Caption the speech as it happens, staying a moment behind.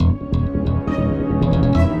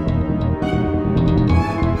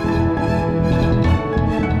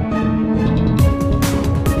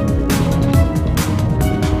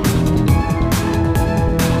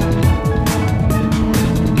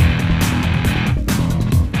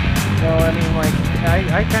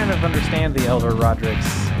I kind of understand the Elder Roderick's,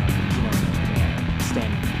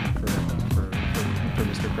 standing for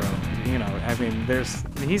Mr. Crow. I mean,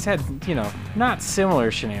 he's had, not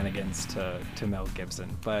similar shenanigans to Mel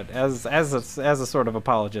Gibson, but as a sort of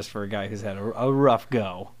apologist for a guy who's had a rough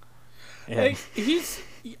go. Yeah.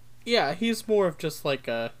 He's more of just like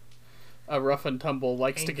a rough and tumble,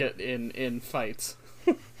 likes to get in fights.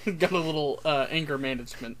 Got a little anger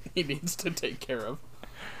management he needs to take care of.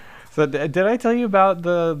 So did I tell you about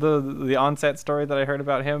the onset story that I heard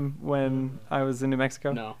about him when I was in New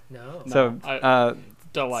Mexico? No. So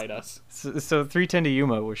delight us. So 310 to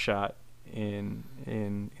Yuma was shot in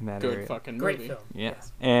that area. Good fucking Great movie. film.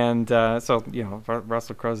 Yes. And so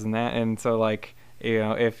Russell Crowe's in that, and so like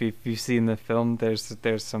if you've seen the film,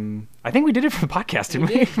 there's some. I think we did it for the podcast, didn't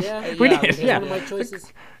we? We did. It's Yeah. one of my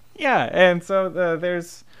choices. Yeah, and so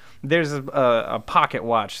there's a pocket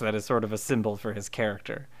watch that is sort of a symbol for his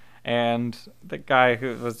character, and the guy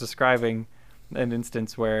who was describing an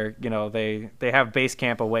instance where they have base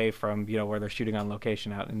camp away from where they're shooting on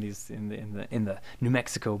location out in the New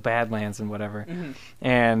Mexico Badlands and whatever,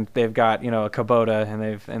 and they've got a Kubota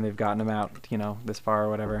and they've gotten him out this far or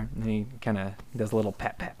whatever, and he kind of does a little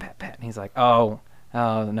pat, and he's like, no,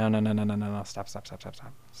 stop,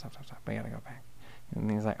 we gotta go back. And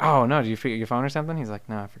he's like, oh, no, did you forget your phone or something? He's like,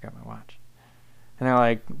 no, I forgot my watch. And they're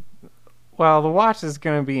like, well, the watch is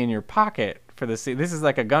going to be in your pocket for this. This is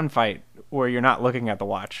like a gunfight where you're not looking at the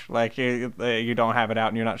watch. Like, you don't have it out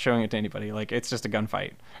and you're not showing it to anybody. Like, it's just a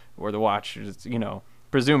gunfight where the watch is,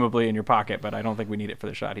 presumably in your pocket, but I don't think we need it for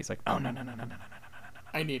the shot. He's like, oh, no.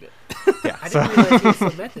 I need it. Yeah, I didn't realize he was so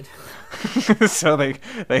method. So they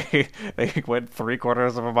went 3/4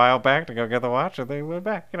 of a mile back to go get the watch, and they went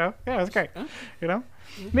back. Yeah, it was great.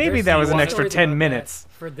 Maybe There's that was some an extra stories 10 about minutes.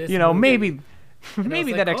 that for this Maybe movie. And I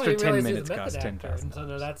maybe was that like, extra I didn't 10 realize he minutes was a cost method actor. $10,000. So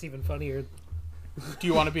no, that's even funnier. Do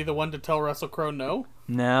you want to be the one to tell Russell Crowe no?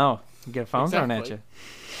 No, you get a phone thrown at Exactly.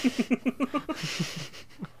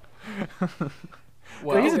 you.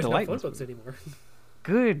 Well, he's a There's delight. no phone books anymore.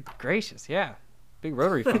 Good gracious, yeah. Big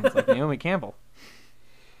rotary phones like Naomi Campbell.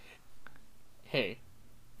 hey,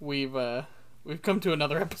 we've come to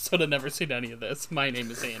another episode of Never Seen Any of This. My name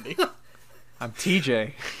is Andy. I'm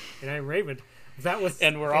TJ. And I'm Raven. That was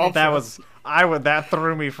And we're all That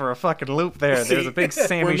threw me for a fucking loop there. There's a big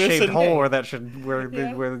Sammy-shaped missing- hole where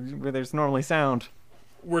there's normally sound.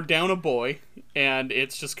 we're down a boy, and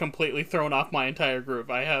it's just completely thrown off my entire groove.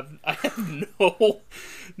 I have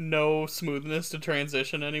no smoothness to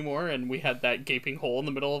transition anymore, and we had that gaping hole in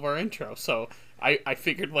the middle of our intro. So I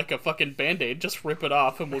figured, like a fucking Band-Aid, just rip it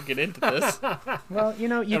off and we'll get into this. Well,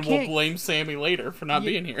 you and can't. we'll blame Sammy later for not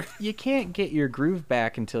being here. You can't get your groove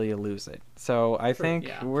back until you lose it. So I think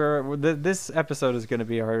yeah. this episode is going to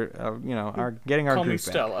be our getting our Call me groove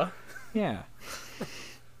back. Stella. Yeah.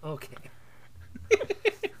 Okay.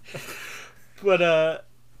 But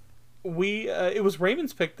it was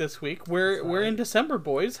Raymond's pick this week. We're in December,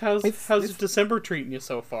 boys. How's December treating you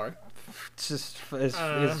so far? It's just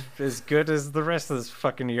as good as the rest of this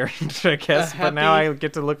fucking year, I guess. But now I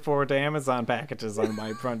get to look forward to Amazon packages on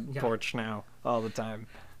my front porch now all the time.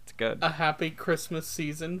 It's good. A happy Christmas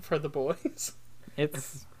season for the boys.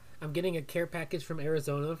 I'm getting a care package from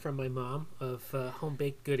Arizona from my mom of home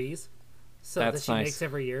baked goodies. So That's that she nice. makes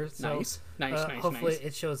every year. So Nice. hopefully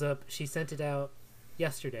it shows up. She sent it out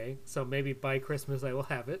yesterday, so maybe by Christmas I will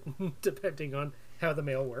have it, depending on how the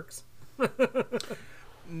mail works.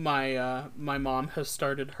 My mom has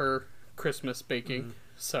started her Christmas baking,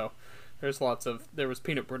 so there was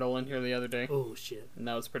peanut brittle in here the other day. Oh shit! And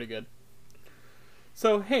that was pretty good.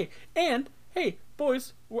 So hey,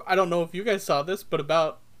 boys, I don't know if you guys saw this, but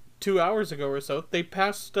about 2 hours ago or so, they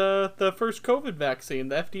passed the first COVID vaccine.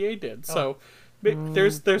 The FDA did. So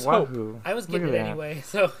there's hope. I was getting it anyway,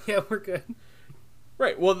 so yeah, we're good.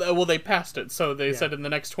 Right. Well, they passed it. So they said in the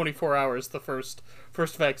next 24 hours, the first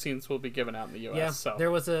vaccines will be given out in the U.S. Yeah. So there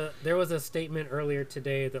was a statement earlier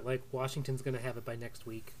today that like Washington's going to have it by next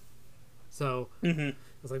week. So I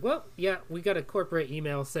was like, well, yeah, we got a corporate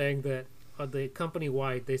email saying that the company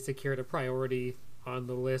wide they secured a priority on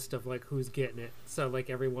the list of like who's getting it. So like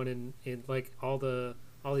everyone in like all the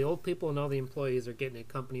old people and all the employees are getting it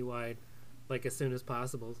company wide, like as soon as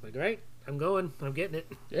possible. It's like, all right, I'm getting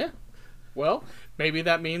it. Yeah. Well, maybe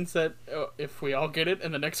that means that if we all get it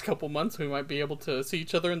in the next couple months, we might be able to see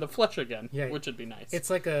each other in the flesh again, which would be nice. It's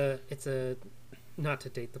like it's a not to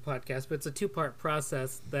date the podcast, but it's a 2-part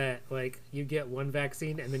process that like you get one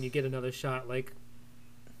vaccine and then you get another shot like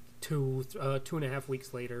 2.5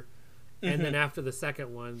 weeks later. And then after the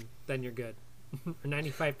second one, then you're good.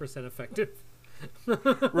 95% effective.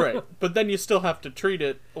 Right. But then you still have to treat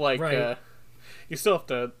it like you still have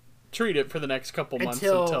to treat it for the next couple months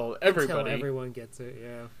until everybody. Until everyone gets it,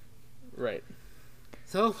 yeah. Right.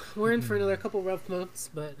 So we're in for another couple rough months,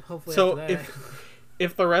 but hopefully So after that...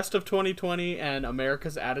 if the rest of 2020 and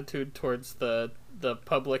America's attitude towards the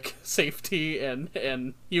public safety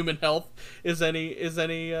and human health is any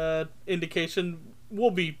indication,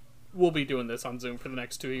 we'll be doing this on Zoom for the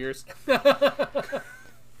next 2 years.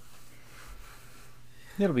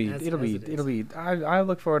 It'll be. I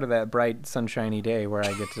look forward to that bright, sunshiny day where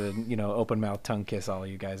I get to, open mouth tongue kiss all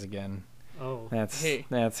you guys again. Oh, That's Hey.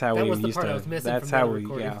 how that we was the used part to. I was missing That's from how the we.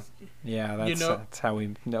 recording. Yeah. That's You know- that's how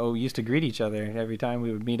we used to greet each other every time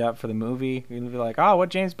we would meet up for the movie. We'd be like, "Oh, what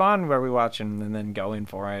James Bond were we watching?" And then go in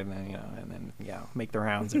for it, and then make the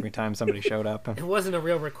rounds every time somebody showed up. It wasn't a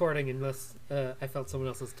real recording unless I felt someone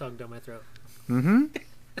else's tongue down my throat. Mm-hmm.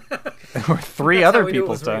 Or three That's other how we knew it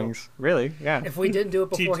people's was real. tongues. Really? Yeah. If we didn't do it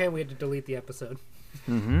beforehand, we had to delete the episode.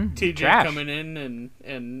 Mm-hmm. TJ Trash. coming in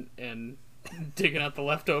and digging out the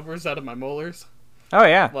leftovers out of my molars. Oh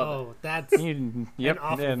yeah. Love Oh, that's Yep. an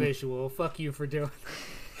awful and- visual. Fuck you for doing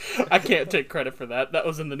it. I can't take credit for that. That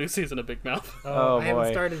was in the new season of Big Mouth. Oh, I haven't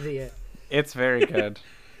boy. started it yet. It's very good.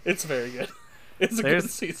 It's very good. It's a good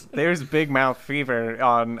season. There's big mouth fever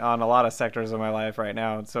on a lot of sectors of my life right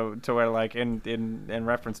now. So to where like in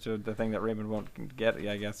reference to the thing that Raymond won't get,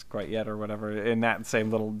 I guess, quite yet or whatever. In that same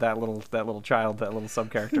little child, that little sub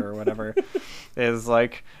character or whatever, is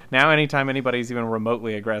like now anytime anybody's even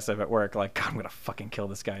remotely aggressive at work, like God, I'm gonna fucking kill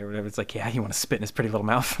this guy or whatever. It's like, yeah, you want to spit in his pretty little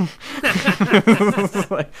mouth? It's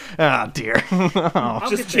like, oh dear. Oh,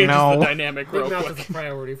 Just get changes there. the No. dynamic Big real Mouth quick. is a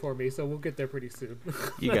priority for me, so we'll get there pretty soon.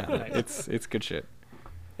 You got it. It's good shit.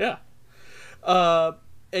 Yeah.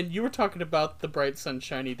 And you were talking about the bright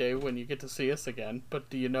sunshiny day when you get to see us again, but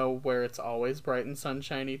do you know where it's always bright and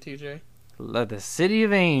sunshiny, TJ? The City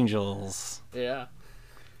of Angels, Yeah.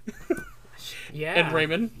 Yeah. And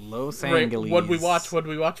Raymond? Los Ray, Angeles. what'd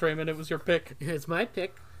we watch, Raymond? It was your pick. It's my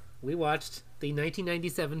pick. We watched the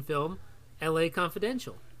 1997 film L.A.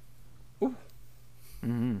 Confidential.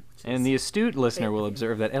 Mm-hmm. And the astute listener will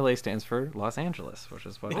observe that LA stands for Los Angeles, which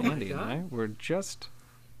is what Oh my Andy and God. I were just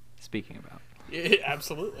speaking about. Yeah,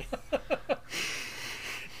 absolutely. A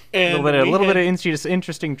And little bit of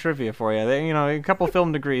interesting trivia for you. A couple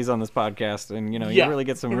film degrees on this podcast, and Yeah, you really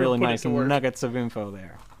get some we're really gonna put it nice to work. nuggets of info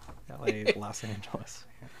there. LA, Los Angeles.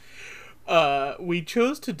 we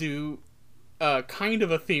chose to do kind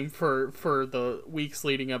of a theme for the weeks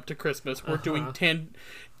leading up to Christmas. We're doing 10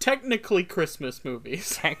 technically Christmas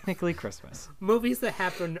movies. Technically Christmas. Movies that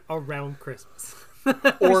happen around Christmas. or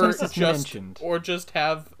Christmas is just mentioned. or just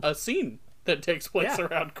have a scene that takes place Yeah.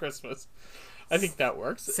 around Christmas. I think that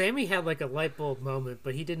works. Sammy had like a light bulb moment,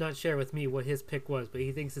 but he did not share with me what his pick was, but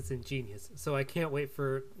he thinks it's ingenious. So I can't wait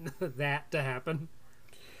for that to happen.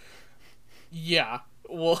 Yeah,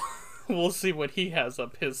 we'll see what he has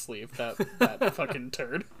up his sleeve. That fucking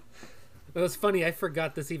turd. It was funny, I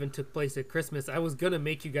forgot this even took place at Christmas. I was gonna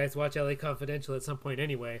make you guys watch LA Confidential at some point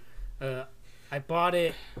anyway. I bought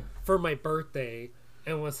it for my birthday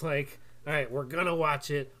and was like, alright, we're gonna watch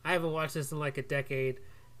it. I haven't watched this in like a decade.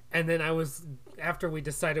 And then after we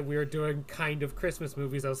decided we were doing kind of Christmas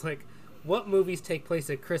movies, I was like, what movies take place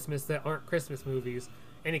at Christmas that aren't Christmas movies?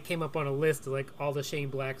 And it came up on a list of like all the Shane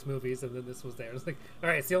Black's movies, and then this was there. I was like,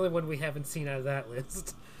 alright, it's the only one we haven't seen out of that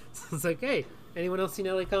list. So it's like, hey, anyone else seen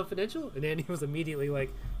LA Confidential? And Andy was immediately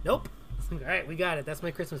like, nope. I was like, alright, we got it. That's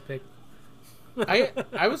my Christmas pick.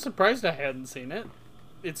 I was surprised I hadn't seen it.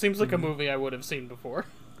 It seems like a movie I would have seen before.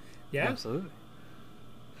 Yeah? Absolutely.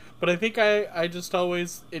 But I think I just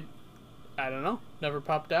always I don't know, never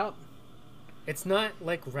popped out. It's not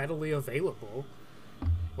like readily available.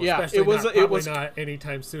 Well, Yeah, especially it was- not, it probably was- not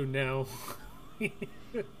anytime soon now.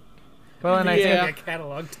 Well, and I Yeah. think a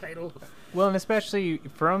catalog title. Well, and especially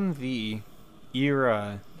from the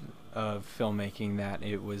era of filmmaking that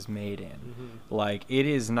it was made in, like it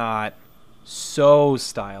is not so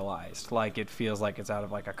stylized, like it feels like it's out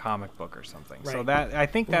of like a comic book or something. So Right. that I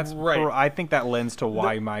think that's Right. I think that lends to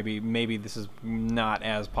why maybe this is not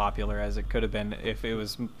as popular as it could have been if it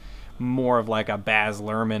was more of like a Baz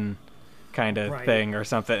Luhrmann kind of Right. thing or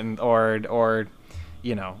something, or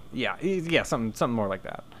something more like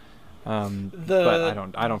that.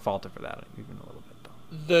 But I don't fault it for that even a little bit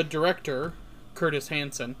though. The director, Curtis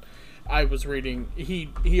Hanson, I was reading,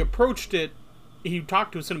 he approached it, he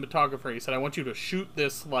talked to a cinematographer, he said, I want you to shoot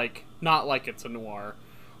this like, not like it's a noir,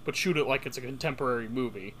 but shoot it like it's a contemporary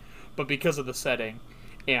movie. But because of the setting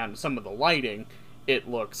and some of the lighting,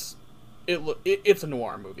 it's a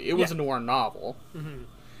noir movie. It was a noir novel.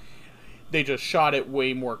 They just shot it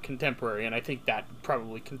way more contemporary, and I think that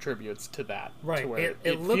probably contributes to that. Right. To where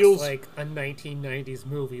It looks feels like a 1990s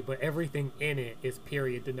movie, but everything in it is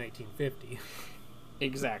period to 1950.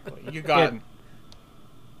 exactly. Yeah.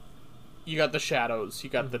 You got the shadows, you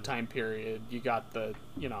got the time period, you got the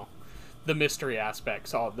the mystery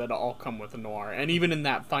aspects that all come with a noir, and even in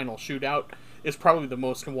that final shootout is probably the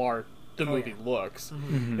most noir the movie looks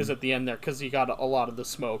is at the end there, because you got a lot of the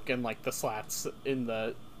smoke and like the slats in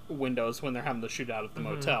the windows when they're having the shootout at the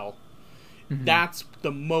motel. That's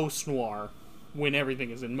the most noir when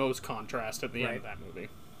everything is in most contrast at the end of that movie.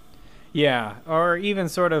 Yeah, or even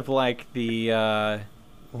sort of like the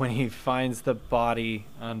when he finds the body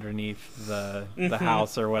underneath the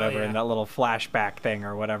house or whatever, and that little flashback thing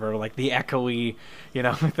or whatever, like the echoey,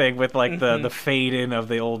 thing with like the fade in of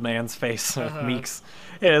the old man's face, Meeks.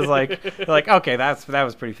 It is like okay, that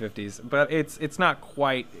was pretty 50s, but it's not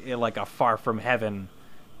quite like a Far From Heaven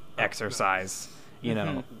exercise,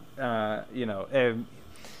 and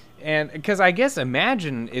because I guess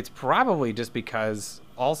imagine it's probably just because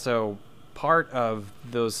also part of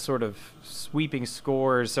those sort of sweeping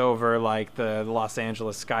scores over like the Los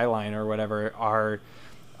Angeles skyline or whatever are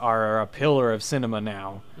a pillar of cinema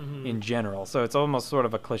now in general. So it's almost sort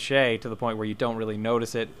of a cliche to the point where you don't really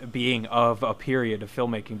notice it being of a period of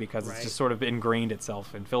filmmaking because it's just sort of ingrained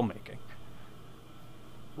itself in filmmaking.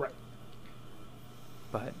 Right.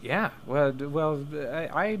 But yeah, well,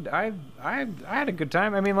 I had a good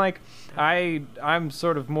time. I mean, like, I'm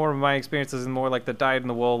sort of more of my experiences in more like the dyed in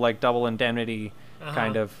the wool, like Double Indemnity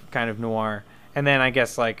kind of noir, and then I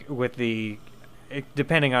guess like with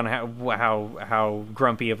depending on how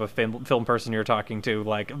grumpy of a film person you're talking to,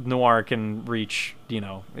 like noir can reach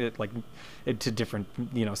to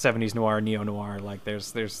different 70s noir, neo noir. Like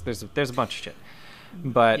there's a bunch of shit,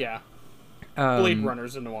 but yeah, Blade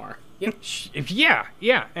Runner's a noir. Yeah,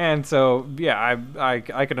 and so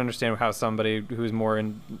I could understand how somebody who's more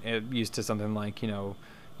used to something like Night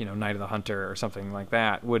of the Hunter or something like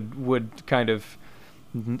that would kind of,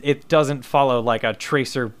 it doesn't follow like a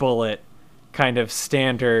tracer bullet kind of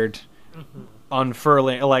standard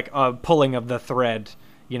unfurling, like a pulling of the thread,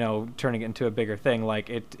 turning it into a bigger thing. Like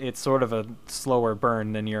it's sort of a slower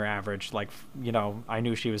burn than your average, like I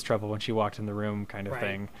knew she was trouble when she walked in the room kind of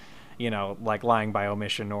thing. Like lying by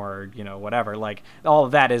omission or, whatever. Like, all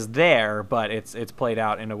of that is there, but it's played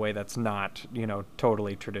out in a way that's not,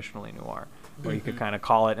 totally traditionally noir. Where you could kind of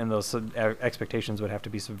call it, and those expectations would have to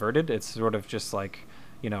be subverted. It's sort of just like,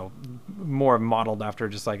 more modeled after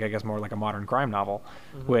just like, I guess, more like a modern crime novel,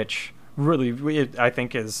 which really, I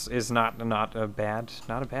think is not a bad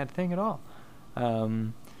thing at all.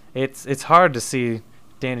 It's hard to see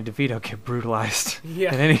Danny DeVito get brutalized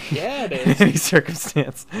in any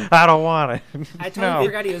circumstance. I don't want it. I totally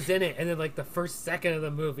forgot he was in it, and then like the first second of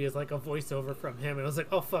the movie is like a voiceover from him, and I was like,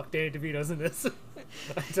 oh fuck, Danny DeVito's in this.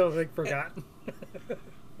 I totally forgot.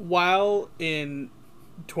 While in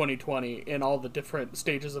 2020, in all the different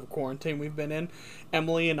stages of quarantine we've been in,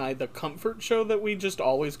 Emily and I, the comfort show that we just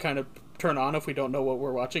always kind of turn on if we don't know what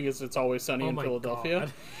we're watching is It's Always Sunny in Philadelphia.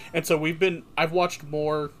 God. And so I've watched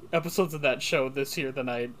more episodes of that show this year than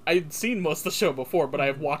I'd seen most of the show before, but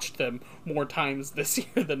I've watched them more times this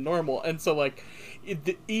year than normal. And so like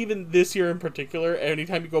even this year in particular,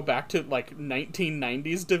 anytime you go back to like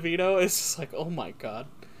 1990s DeVito, it's just like, oh my god.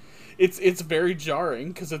 It's very jarring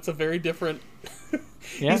because it's a very different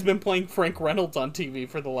He's been playing Frank Reynolds on TV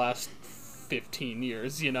for the last 15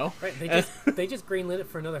 years, Right, they just greenlit it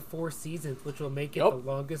for another 4 seasons, which will make it the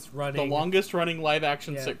longest running live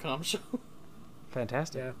action sitcom show.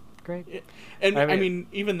 Fantastic. Yeah. Great. And I mean,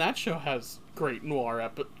 even that show has great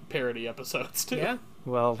noir parody episodes too. Yeah.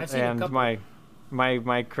 Well, and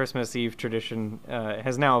my Christmas Eve tradition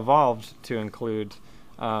has now evolved to include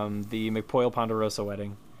the McPoyle Ponderosa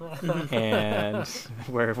wedding. And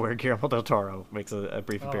where Guillermo del Toro makes a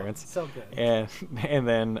brief appearance. So good. And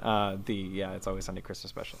then It's Always Sunny Christmas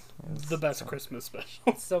special. It's the best Christmas special.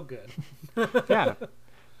 It's so good. Yeah.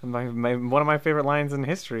 One of my favorite lines in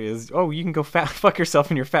history is, "Oh, you can go fuck yourself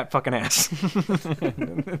in your fat fucking ass."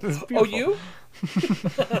 Oh, you?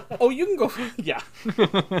 Oh, you can go. Yeah.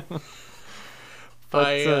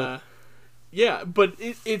 But, yeah, but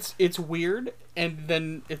it's weird, and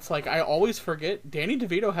then it's like I always forget Danny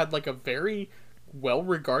DeVito had like a very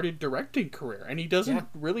well-regarded directing career, and he doesn't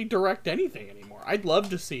really direct anything anymore. I'd love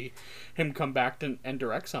to see him come back and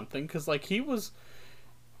direct something, because like he was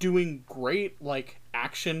doing great like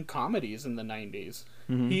action comedies in the 90s.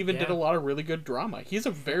 He even did a lot of really good drama. He's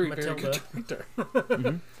a very very good director.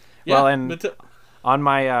 Yeah, well, and On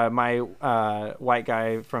my white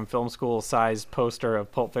guy from film school sized poster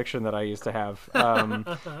of Pulp Fiction that I used to have. I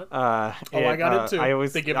got it too. I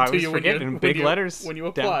always they give I it to always you forget in big letters when you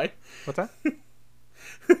down- apply. What's that?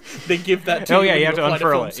 They give that to Oh you. yeah, when you have to apply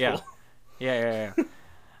unfurl film it. Yeah, school.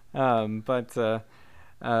 yeah.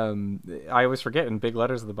 I always forget in big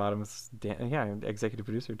letters at the bottom. It's executive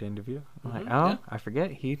producer Dan DeVito. I'm like, yeah. I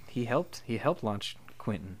forget he helped launch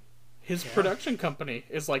Quentin. His production company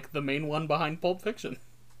is like the main one behind Pulp Fiction.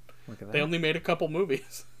 Look at that. They only made a couple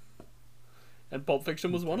movies, and Pulp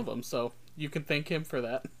Fiction was one of them. So you can thank him for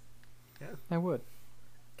that. I would.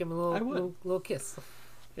 Give him a I would. little kiss.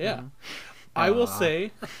 Yeah, I will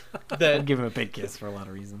say I'd that give him a big kiss for a lot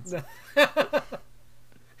of reasons.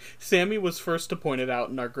 Sammy was first to point it out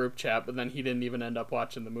in our group chat, but then he didn't even end up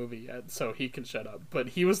watching the movie yet, so he can shut up. But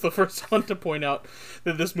he was the first one to point out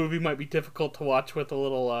that this movie might be difficult to watch with a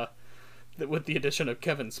little, with the addition of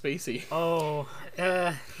Kevin Spacey. Oh,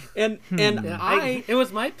 And yeah, it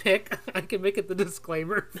was my pick. I can make it the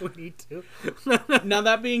disclaimer if we need to. now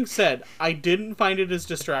that being said, I didn't find it as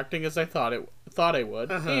distracting as I thought I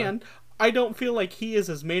would, and I don't feel like he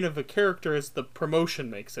is as main of a character as the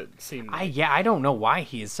promotion makes it seem. I don't know why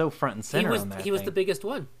he is so front and center on that. He was thing. the biggest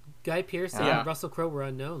one. Guy Pearce Yeah. and Russell Crowe were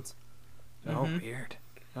unknowns. Oh, weird.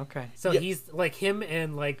 Okay. So Yeah. he's like him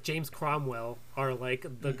and like James Cromwell are like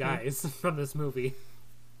the guys from this movie.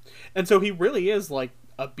 And so he really is like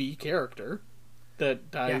a B character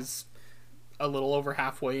that dies a little over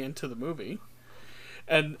halfway into the movie.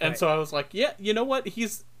 And Right. so I was like, yeah, you know what?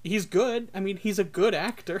 He's good. I mean, he's a good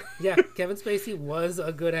actor. Yeah, Kevin Spacey was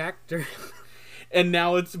a good actor. And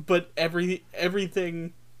now but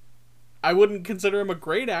everything, I wouldn't consider him a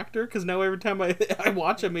great actor, because now every time I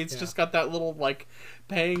watch him, it's just got that little like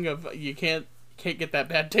pang of you can't get that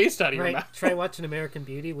bad taste out of your Right? mouth. Try watching American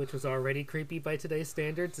Beauty, which was already creepy by today's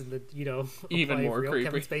standards, and Even apply more real creepy.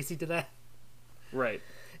 Kevin Spacey to that. Right.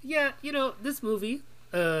 Yeah, this movie,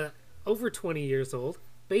 over 20 years old,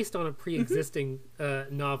 based on a pre-existing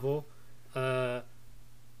novel.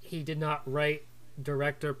 He did not write,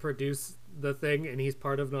 direct, or produce the thing, and he's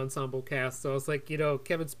part of an ensemble cast. So I was like,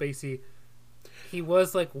 Kevin Spacey, he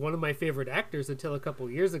was like one of my favorite actors until a couple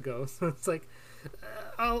years ago. So it's like,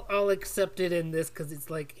 I'll accept it in this because it's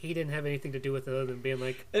like he didn't have anything to do with it other than being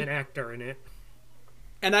like an actor in it.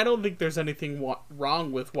 And I don't think there's anything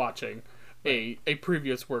wrong with watching a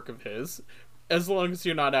previous work of his, as long as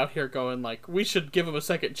you're not out here going like, we should give him a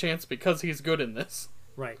second chance because he's good in this.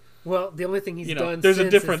 Right. Well, the only thing he's done there's since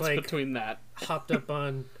a difference is, like, between that. hopped up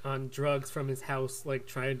on drugs from his house, like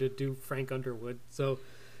trying to do Frank Underwood. So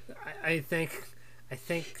I think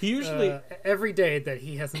He usually every day that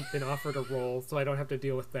he hasn't been offered a role, so I don't have to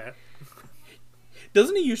deal with that.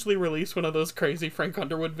 doesn't he usually release one of those crazy Frank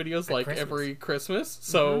Underwood videos like Christmas. every Christmas?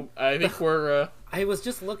 So I think we're I was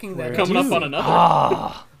just looking that coming up. up on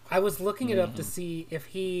another. I was looking it up to see if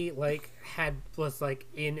he was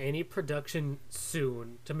in any production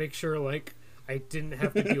soon to make sure like I didn't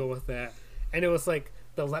have to deal with that. And it was like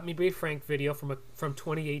the "Let Me Be Frank" video from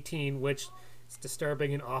 2018, which is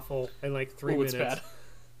disturbing and awful in like 3 Ooh, minutes. it's bad.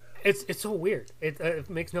 It's so weird. It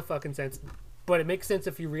makes no fucking sense, but it makes sense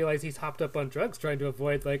if you realize he's hopped up on drugs trying to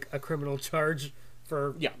avoid like a criminal charge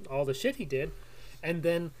for all the shit he did. And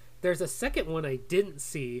then there's a second one I didn't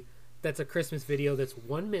see. That's a Christmas video that's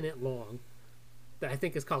 1 minute long. That I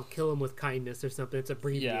think is called "Kill Him with Kindness" or something. It's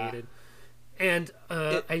abbreviated. And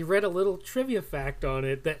I read a little trivia fact on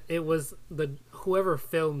it that it was whoever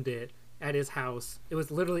filmed it at his house. It was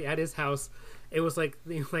literally at his house. It was like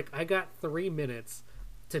I got 3 minutes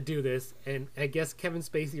to do this, and I guess Kevin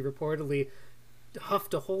Spacey reportedly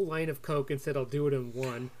huffed a whole line of coke and said, "I'll do it in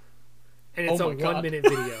one." And it's Oh a my God. 1 minute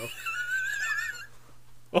video.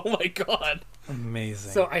 Oh my god.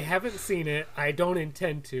 Amazing. So I haven't seen it. I don't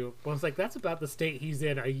intend to. But I was like, that's about the state he's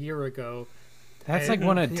in a year ago. That's and, like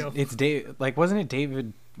one of you know. it's Dave. Like, wasn't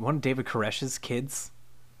it one of David Koresh's kids?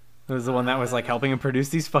 It was the one that was like helping him produce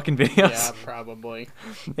these fucking videos. Yeah, probably.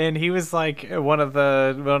 And he was like one of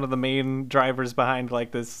the main drivers behind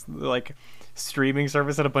like this like streaming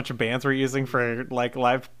service that a bunch of bands were using for like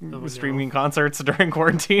live streaming concerts during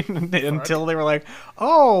quarantine until they were like,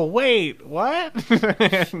 oh wait, what?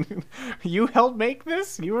 You helped make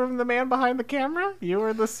this? You were the man behind the camera? You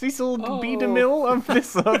were the Cecil B. DeMille of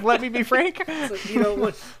this Let Me Be Frank? So, you know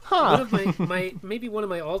what? One of my maybe one of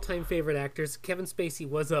my all-time favorite actors, Kevin Spacey,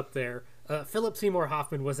 was up there. Philip Seymour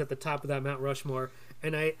Hoffman was at the top of that Mount Rushmore,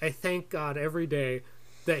 and I thank God every day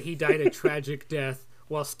that he died a tragic death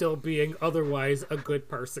while still being otherwise a good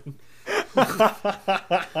person.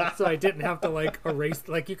 So I didn't have to like erase.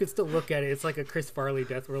 Like you could still look at it. It's like a Chris Farley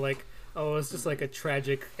death, where like, oh, it's just like a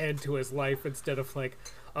tragic end to his life instead of like,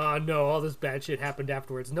 oh no, all this bad shit happened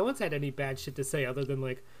afterwards. No one's had any bad shit to say other than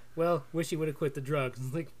like, well, wish he would have quit the drugs.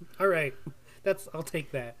 It's like, all right, I'll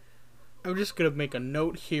take that. I'm just gonna make a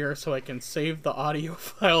note here so I can save the audio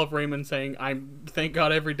file of Raymond saying, "I thank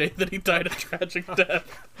God every day that he died a tragic death."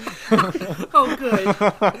 Oh,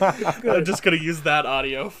 good. I'm just gonna use that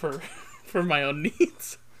audio for my own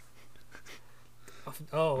needs.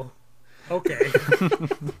 Oh, okay.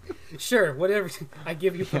 Sure, whatever. I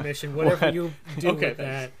give you permission. Whatever you do Okay, with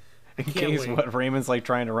that. In Can't case wait. what Raymond's like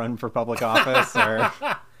trying to run for public office or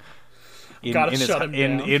Gotta shut him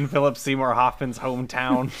down. in Philip Seymour Hoffman's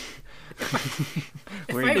hometown.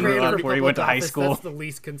 If where I he grew ran up, for where he went to public high office, school. That's the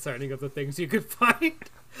least concerning of the things you could find.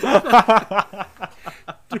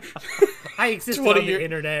 I existed 20 on the year-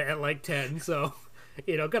 internet at like 10, so,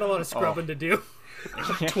 got a lot of scrubbing to do.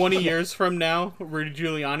 20 years from now, Rudy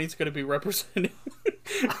Giuliani's gonna be representing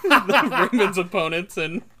the Raymond's opponents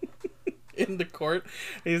in the court.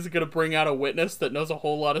 He's gonna bring out a witness that knows a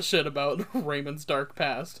whole lot of shit about Raymond's dark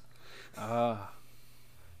past. Oh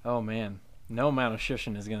man, no amount of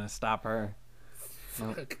shushing is gonna stop her.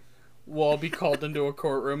 Fuck. We'll all be called into a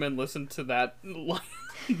courtroom and listen to that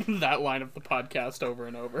line of the podcast over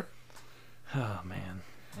and over. Oh man,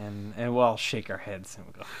 and we'll all shake our heads and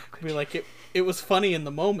we'll go, "How could Be you?" like, it was funny in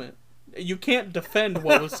the moment. You can't defend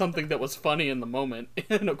what was something that was funny in the moment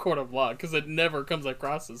in a court of law because it never comes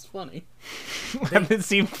across as funny. It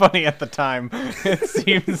seemed funny at the time.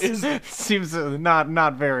 It seems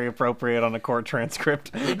not very appropriate on a court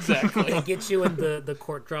transcript. Exactly. They get you in the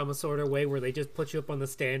court drama sort of way where they just put you up on the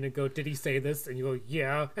stand and go, did he say this? And you go,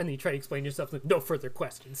 yeah. And then you try to explain yourself, like, no further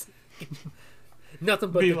questions.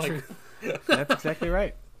 Nothing but Be the like, truth. That's exactly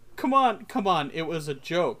right. come on, it was a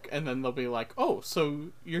joke. And then they'll be like, oh, so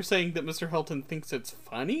you're saying that Mr. Helton thinks it's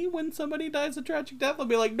funny when somebody dies a tragic death? I'll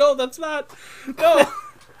be like, no, that's not. No.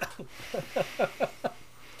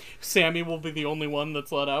 Sammy will be the only one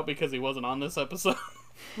that's let out because he wasn't on this episode.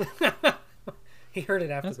 He heard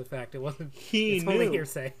it after the fact. It wasn't. He It's only knew.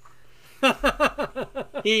 hearsay.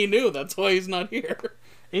 He knew, that's why he's not here.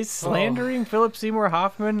 Is slandering Philip Seymour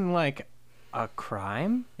Hoffman like a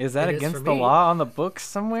crime? Is that It is against for the me. law on the books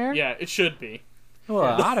somewhere? Yeah, it should be. Well,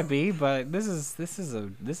 it ought to be, but this is a.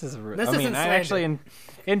 This I isn't mean, I actually slander.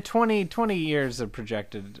 in 20 years of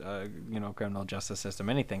projected, criminal justice system,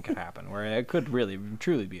 anything could happen where it could really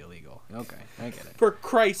truly be illegal. Okay, I get it. For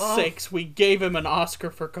Christ's sakes, we gave him an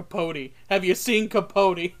Oscar for Capote. Have you seen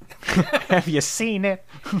Capote? Have you seen it?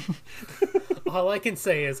 All I can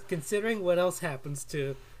say is, considering what else happens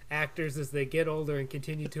to actors as they get older and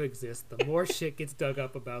continue to exist, the more shit gets dug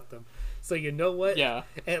up about them. So you know what? Yeah.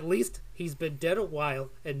 At least he's been dead a while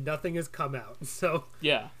and nothing has come out. So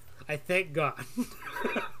Yeah. I thank God.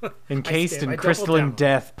 Encased I in double crystalline down.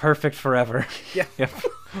 death, perfect forever. Yeah. Yep.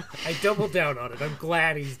 I doubled down on it. I'm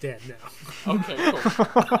glad he's dead now. Okay,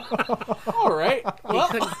 cool. All right. Well,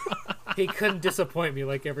 He couldn't disappoint me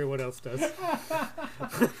like everyone else does.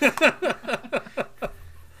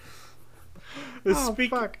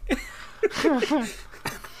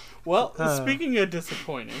 speaking of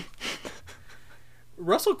disappointing,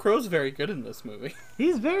 Russell Crowe's very good in this movie.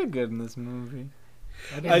 He's very good in this movie.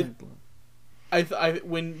 When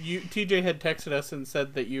TJ had texted us and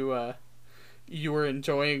said that you were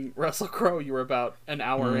enjoying Russell Crowe, you were about an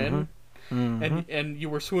hour in, and you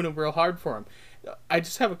were swooning real hard for him. I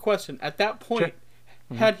just have a question. At that point,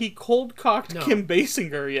 had he cold cocked No. Kim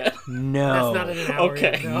Basinger yet? No. That's not in an hour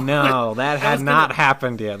Okay. yet, no. No, that had was not gonna-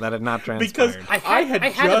 happened yet. That had not transpired. Because I had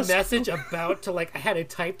just a message about to, like, I had it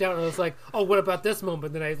typed out and I was like, oh, what about this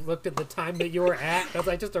moment? Then I looked at the time that you were at and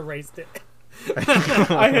I just erased it.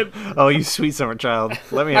 Oh, you sweet summer child.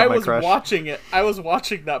 Let me I have my was crush. watching it. I was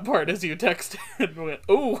watching that part as you texted and went,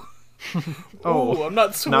 "Ooh, Oh, I'm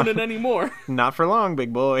not swooning anymore." not for long,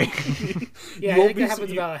 big boy. Yeah, You I won't think be it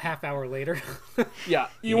happens you- about a half hour later. Yeah,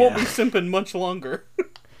 you won't be Yeah. simping much longer.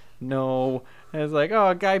 No. It's like,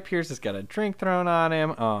 oh, Guy Pearce has got a drink thrown on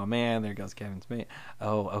him. Oh man, there goes Kevin Smith.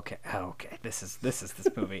 Oh, okay. This is this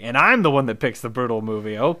movie, and I'm the one that picks the brutal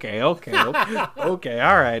movie. Okay. Okay.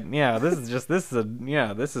 All right. Yeah, this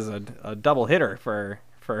is a double hitter for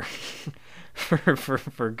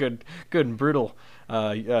good and brutal,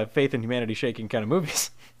 faith and humanity shaking kind of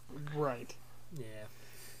movies. Right. Yeah.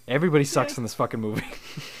 Everybody sucks in this fucking movie.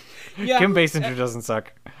 Yeah. Kim Basinger doesn't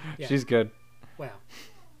suck. Yeah. She's good. Wow.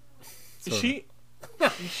 Sort of. She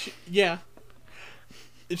yeah.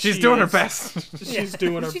 She's She doing her is- best. She's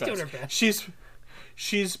doing her She's best. doing her best.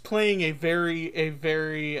 she's playing a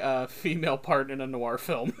very female part in a noir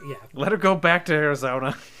film. Yeah. Let her go back to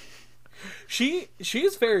Arizona. She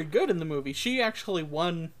is very good in the movie. She actually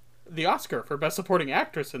won the Oscar for Best Supporting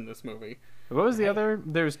Actress in this movie. What was the other?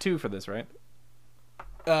 There's 2 for this, right?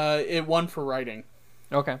 It won for writing,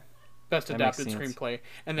 Okay. Best That Adapted makes sense. Screenplay,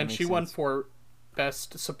 and then That she makes won sense. for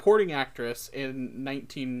Best Supporting Actress in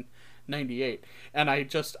 1998. And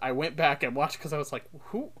I went back and watched because I was like,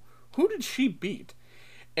 who did she beat?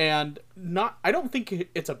 And I don't think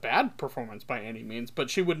it's a bad performance by any means, but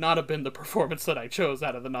she would not have been the performance that I chose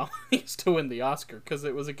out of the nominees to win the Oscar, because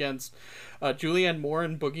it was against Julianne Moore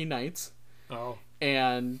in Boogie Nights Oh.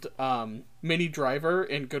 and Minnie Driver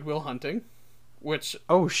in Good Will Hunting, which,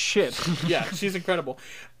 Oh shit. yeah, she's incredible.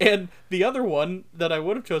 And the other one that I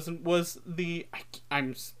would have chosen was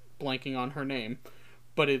I'm blanking on her name,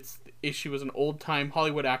 but she was an old-time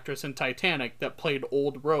Hollywood actress in Titanic that played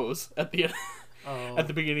Old Rose at the end. Oh. At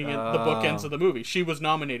the beginning of the bookends of the movie, she was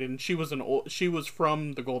nominated, and she was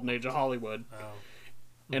from the Golden Age of Hollywood, Oh.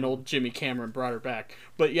 and old Jimmy Cameron brought her back.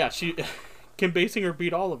 But yeah, Kim Basinger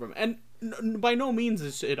beat all of them, and by no means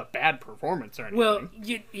is it a bad performance or anything. Well,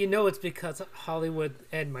 you know it's because Hollywood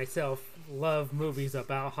and myself love movies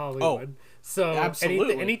about Hollywood. So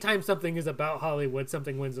absolutely. Anytime something is about Hollywood,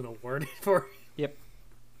 something wins an award for. Yep.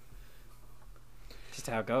 Just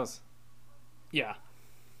how it goes. Yeah.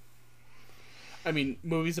 I mean,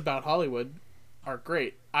 movies about Hollywood are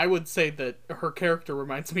great. I would say that her character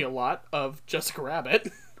reminds me a lot of Jessica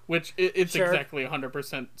Rabbit, which it's Sure. exactly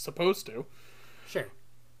 100% supposed to. Sure.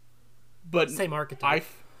 But Same archetype.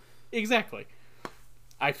 Exactly.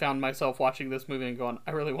 I found myself watching this movie and going,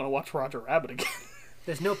 I really want to watch Roger Rabbit again.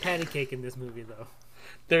 There's no patty cake in this movie, though.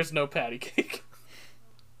 There's no patty cake.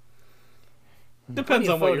 Depends Plenty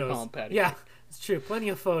on of what photos. you're calling patty Yeah, cake. it's true. Plenty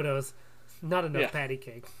of photos. Not enough Yeah. patty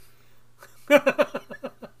cake.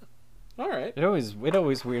 All right. It always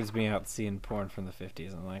weirds me out seeing porn from the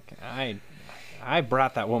 50s. I'm like, I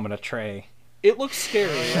brought that woman a tray. It looks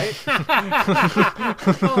scary, right?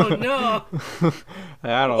 Oh no!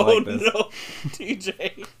 I don't Oh like this. no,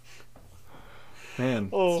 TJ. Man,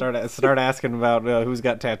 Oh. start asking about who's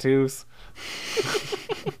got tattoos.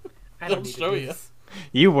 I They'll don't need to show do ya. this.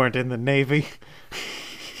 You weren't in the Navy.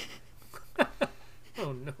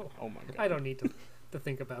 Oh no! Oh my god. I don't need to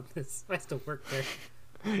think about this. I still work there.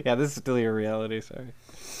 Yeah, this is still your reality. Sorry.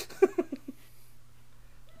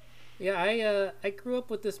 Yeah, I grew up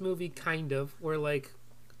with this movie kind of where like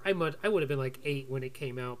I would have been like 8 when it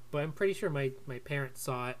came out, but I'm pretty sure my parents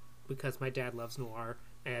saw it because my dad loves noir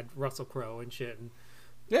and Russell Crowe and shit. And,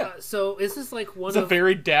 Yeah. so is this like one He's a of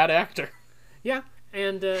very dad actor. yeah,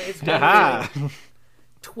 and it's got Haha. like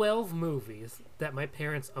 12 movies that my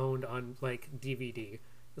parents owned on like DVD.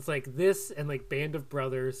 It's like this and like Band of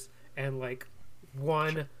Brothers and like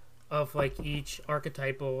one of like each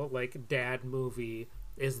archetypal like dad movie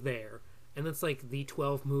is there. And it's like the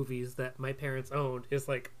 12 movies that my parents owned is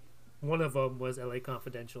like one of them was LA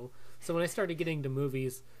Confidential. So when I started getting to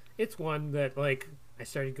movies, it's one that like I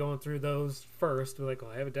started going through those first. Like,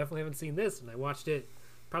 well, definitely haven't seen this, and I watched it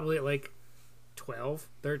probably at like 12,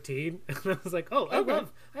 13, and I was like, oh, Okay.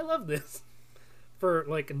 I love this. For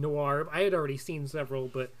like noir, I had already seen several,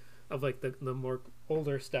 but of like the more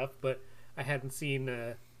older stuff, but I hadn't seen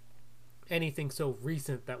anything so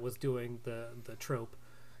recent that was doing the trope.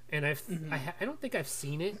 And I don't think I've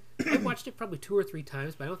seen it. I watched it probably 2 or 3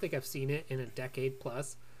 times, but I don't think I've seen it in a decade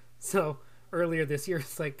plus. So earlier this year,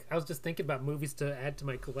 it's like I was just thinking about movies to add to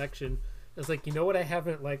my collection. I was like, you know what I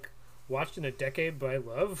haven't like watched in a decade, but I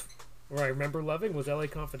love or I remember loving was LA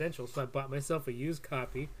Confidential. So I bought myself a used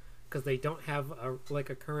copy because they don't have a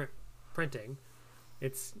current printing.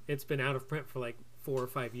 It's been out of print for like 4 or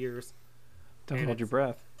 5 years. Don't And hold your it's-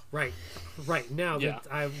 breath. Right now Yeah.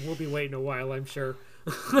 that I will be waiting a while, I'm sure.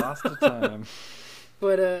 Lost the time.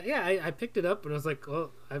 But yeah, I picked it up and I was like,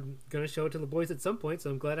 well, I'm gonna show it to the boys at some point, so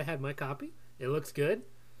I'm glad I had my copy. It looks good.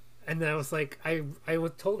 And then I was like, I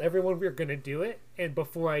was told everyone we were gonna do it, and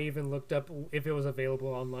before I even looked up if it was available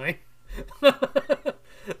online.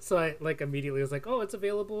 So I like immediately was like, oh, it's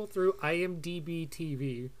available through IMDb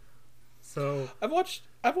TV. So I've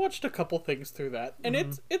watched a couple things through that, and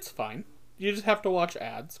it's fine. You just have to watch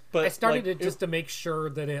ads. But I started like, it just to make sure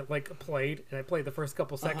that it like played, and I played the first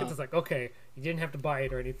couple seconds. It's like, okay, you didn't have to buy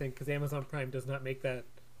it or anything because Amazon Prime does not make that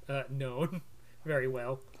known very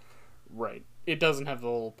well. right. It doesn't have the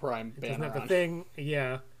little Prime It doesn't banner have the on. thing,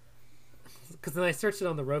 yeah. Because then I searched it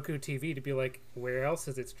on the Roku TV to be like, where else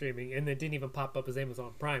is it streaming? And it didn't even pop up as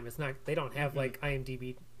Amazon Prime. It's not. They don't have like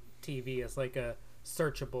IMDb TV as like a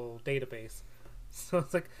searchable database. So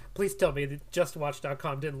it's like, please tell me that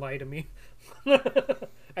JustWatch.com didn't lie to me. I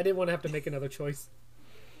didn't want to have to make another choice.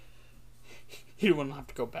 You wouldn't have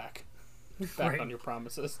to go back Right. on your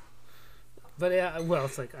promises. But yeah, well,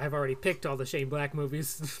 it's like I've already picked all the Shane Black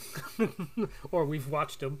movies, or we've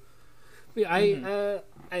watched them. Yeah,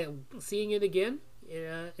 I seeing it again.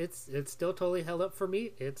 Yeah, it's still totally held up for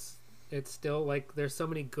me. It's still like there's so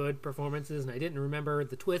many good performances, and I didn't remember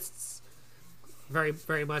the twists very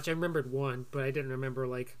very much. I remembered one, but I didn't remember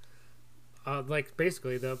like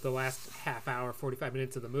basically the last half hour, 45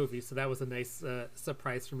 minutes of the movie. So that was a nice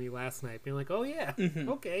surprise for me last night, being like, oh yeah,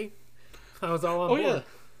 okay, I was all on board. Yeah.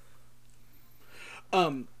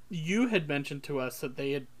 You had mentioned to us that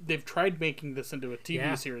they've tried making this into a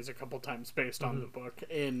TV series a couple times based on the book.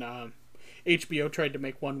 And HBO tried to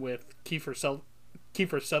make one with Kiefer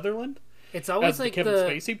Sutherland. It's always as like the Kevin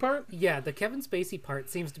Spacey part. Yeah, the Kevin Spacey part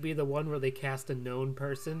seems to be the one where they cast a known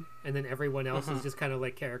person, and then everyone else is just kind of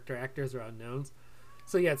like character actors or unknowns.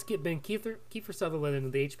 So yeah, it's been Kiefer Sutherland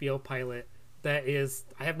in the HBO pilot. That is,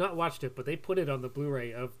 I have not watched it, but they put it on the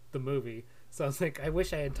Blu-ray of the movie. So I was like, I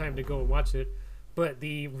wish I had time to go and watch it. But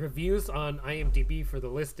the reviews on IMDb for the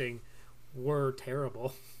listing were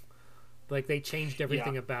terrible. Like they changed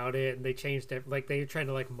everything about it, and they changed like they were trying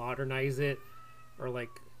to like modernize it, or like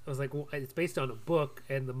I was like, well, it's based on a book,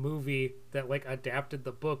 and the movie that like adapted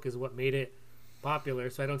the book is what made it popular.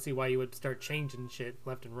 So I don't see why you would start changing shit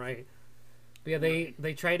left and right. But yeah,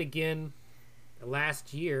 they tried again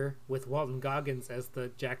last year with Walton Goggins as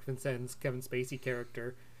the Jack Vincennes Kevin Spacey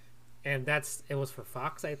character, and it was for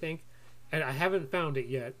Fox, I think. And I haven't found it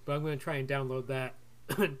yet, but I'm going to try and download that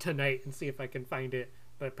tonight and see if I can find it.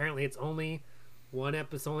 But apparently it's only one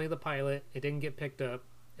episode, only the pilot. It didn't get picked up,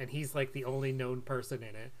 and he's like the only known person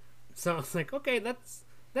in it. So I was like, okay, that's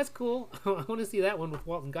cool. I want to see that one with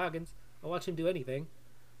Walton Goggins. I'll watch him do anything.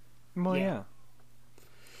 Well, yeah.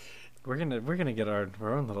 We're gonna get our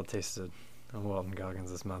own little taste of Walton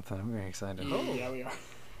Goggins this month, and I'm very excited. Oh, yeah, we are.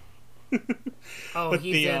 Oh, But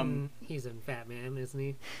he's in Fat Man, isn't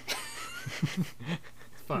he?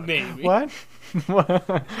 Fuck. Maybe. What?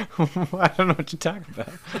 I don't know what you're talking about.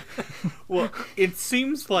 Well, it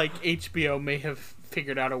seems like HBO may have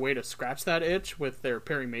figured out a way to scratch that itch with their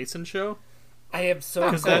Perry Mason show. I am so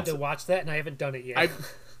excited to watch that, and I haven't done it yet.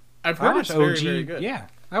 I've I heard watched it's very, very good. Yeah,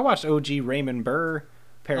 I watched OG Raymond Burr,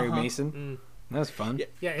 Perry Mason. That was fun.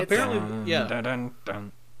 Yeah, it's, Apparently, yeah. Dun, dun,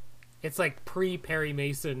 dun. it's like pre-Perry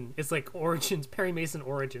Mason. It's like Origins, Perry Mason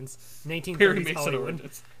Origins, 1930s Perry Mason Hollywood.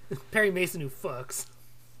 Origins. Perry Mason who fucks.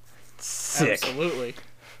 Sick. Absolutely.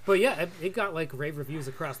 But yeah, it got like rave reviews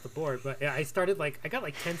across the board. But yeah, I got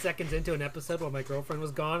like 10 seconds into an episode while my girlfriend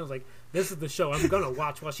was gone. I was like, this is the show I'm gonna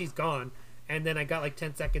watch while she's gone. And then I got like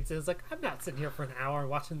 10 seconds in. It's like, I'm not sitting here for an hour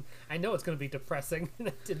watching. I know it's gonna be depressing.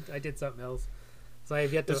 And I did something else. So I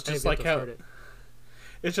have yet to. It's just like how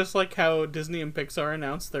It's just like how Disney and Pixar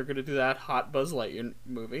announced they're going to do that hot Buzz Lightyear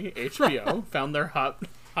movie. HBO found their hot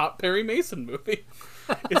Perry Mason movie.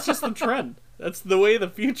 It's just the trend. That's the way of the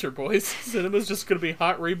future, boys. Cinema's just going to be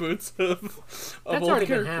hot reboots of That's old already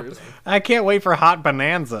been characters. happening. I can't wait for Hot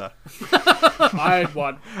Bonanza. I'd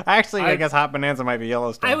want. Actually, I guess Hot Bonanza might be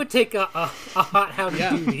Yellowstone. I would take a hot howdy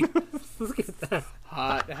Yeah. doody. Let's get that.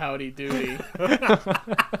 Hot howdy doody.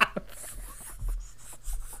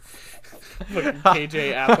 Fucking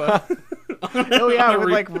KJ Appa. Oh yeah,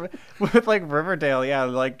 with like Riverdale,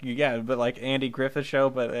 but like Andy Griffith show,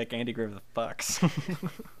 but like Andy Griffith fucks.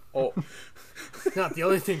 Oh, Not the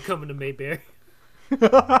only thing coming to Mayberry. oh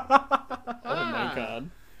my god.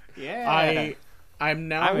 Yeah,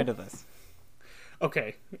 I'm I'm into this.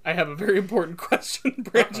 Okay, I have a very important question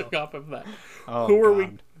branching off of that. Oh,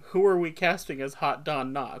 Who are we casting as Hot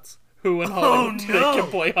Don Knotts? Who in Hollywood do they can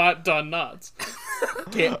play Hot Don Knotts?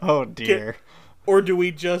 Oh dear. Or do we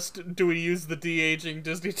use the de-aging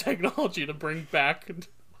Disney technology to bring back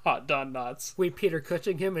Hot Don Knotts? We Peter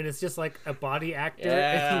Cushing him, and it's just like a body actor, and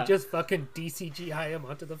Yeah. you just fucking DCGI him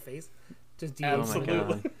onto the face. Just de-age him.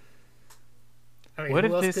 Absolutely. I mean, What who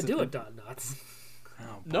if else this could is do the- a Don Knotts? Oh,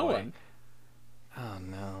 No boy. one. Oh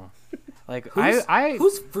no. Like Who's, I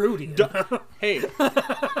who's fruity? Hey,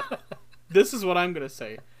 this is what I'm gonna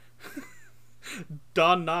say.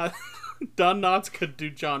 Don Knotts could do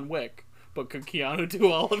John Wick, but could Keanu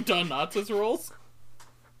do all of Don Knotts' roles?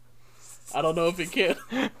 I don't know if he can.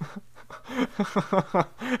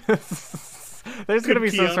 There's gonna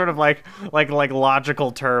be some Keanu- sort of like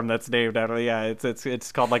logical term that's named out of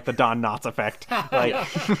it's called like the Don Knotts effect. Like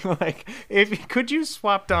like could you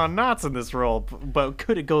swap Don Knotts in this role, but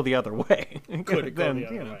could it go the other way? Could it go Then, the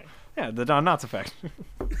other you know, way? Yeah, the Don Knotts effect.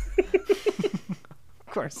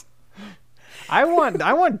 Of course. I want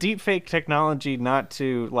deepfake technology not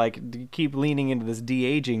to keep leaning into this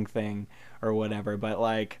de-aging thing or whatever, but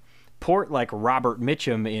like port like Robert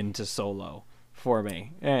Mitchum into Solo for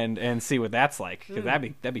me and see what that's like. 'Cause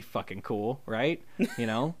that'd be fucking cool, right? You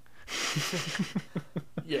know.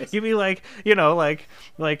 Yes. Give me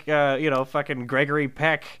fucking Gregory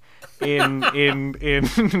Peck in in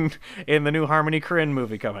the new Harmony Korine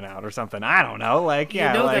movie coming out or something. I don't know. Like,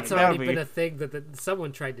 yeah, like, that's already been a thing that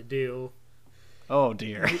someone tried to do. Oh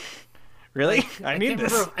dear. Really? I need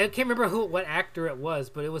this. I can't remember what actor it was,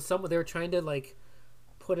 but it was someone they were trying to like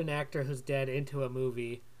put an actor who's dead into a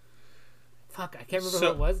movie. Fuck, I can't remember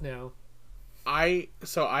who it was now. I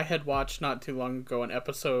had watched not too long ago an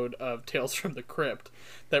episode of Tales from the Crypt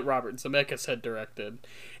that Robert Zemeckis had directed,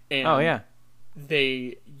 and Oh yeah.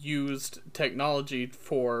 they used technology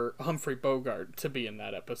for Humphrey Bogart to be in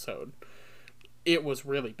that episode. It was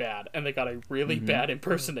really bad, and they got a really bad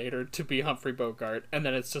impersonator to be Humphrey Bogart, and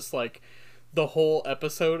then it's just like the whole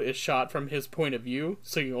episode is shot from his point of view,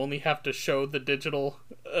 so you only have to show the digital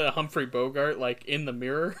Humphrey Bogart like in the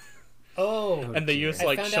mirror. Oh, And they use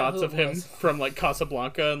like shots of him from like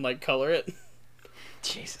Casablanca and like color it.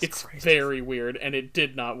 Jesus It's Christ. very weird, and it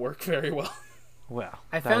did not work very well. Well,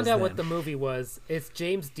 I found out what the movie was. It's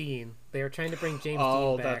James Dean. They were trying to bring James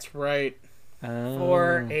Dean back That's right.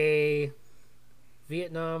 for a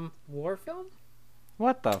Vietnam War film.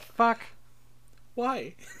 What the fuck?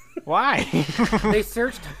 Why? Why? They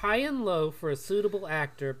searched high and low for a suitable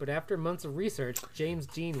actor, but after months of research, James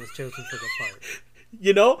Dean was chosen for the part.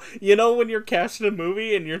 You know when you're casting a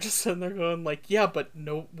movie and you're just sitting there going like, yeah, but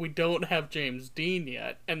no, we don't have James Dean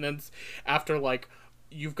yet. And then after like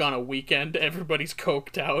you've gone a weekend, everybody's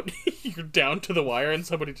coked out, you're down to the wire, and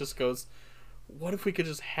somebody just goes, what if we could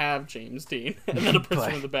just have James Dean? And then a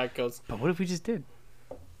person in the back goes, But what if we just did?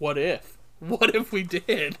 what if? What if we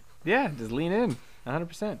did? Yeah, just lean in.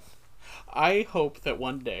 100%. I hope that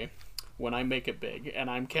one day, when I make it big and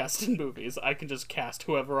I'm casting movies, I can just cast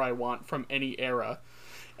whoever I want from any era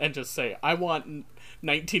and just say, I want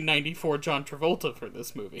 1994 John Travolta for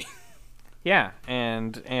this movie. Yeah,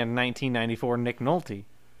 and 1994 Nick Nolte.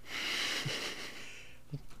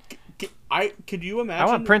 Could you imagine? I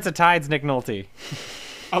want Prince of Tides Nick Nolte.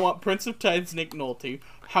 I want Prince of Tides Nick Nolte.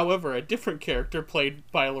 However, a different character played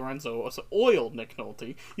by Lorenzo was Oil Nick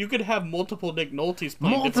Nolte. You could have multiple Nick Noltes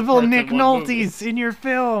playing Multiple different Nick parts in one movie. Noltes in your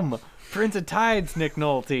film. Prince of Tides Nick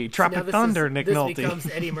Nolte. Now Tropic Thunder Nick this Nolte. becomes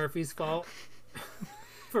Eddie Murphy's fault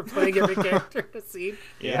for playing every character in a scene.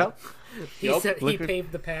 Yep. He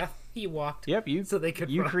paved the path. He walked. Yep, so they could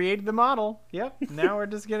you run. created the model. Yep. Now we're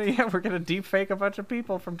just we're gonna deep fake a bunch of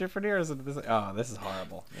people from different eras into this. Oh, this is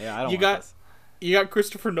horrible. Yeah, I don't want this. You got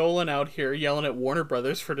Christopher Nolan out here yelling at Warner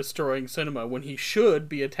Brothers for destroying cinema when he should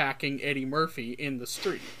be attacking Eddie Murphy in the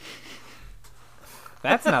street.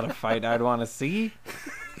 That's not a fight I'd want to see.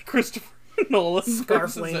 Christopher Nolan Scarf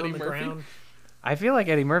versus laying Eddie on the Murphy. ground. I feel like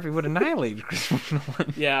Eddie Murphy would annihilate Christopher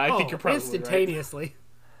Nolan. Yeah, I think you're probably right. instantaneously.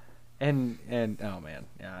 And oh man,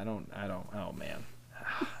 yeah, I don't. Oh man,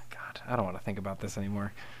 God, I don't want to think about this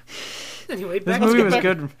anymore. Anyway, This back movie to was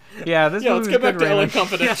good. Yeah, this movie Let's was get back good. to LA Raymond.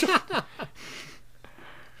 Confidential.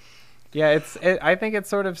 Yeah, I think it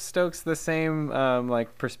sort of stokes the same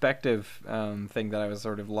like perspective thing that I was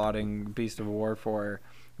sort of lauding Beast of War for,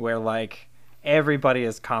 where like everybody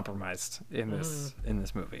is compromised in this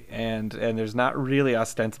movie, and there's not really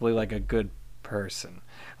ostensibly like a good person,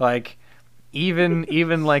 like even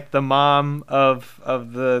like the mom of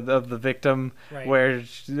the victim, Right. where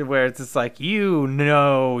it's just like,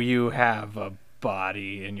 you have a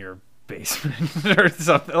body in your basement or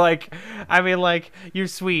something. Like, I mean, like, you're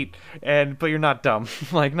sweet but you're not dumb.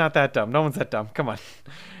 Like, not that dumb. No one's that dumb. Come on.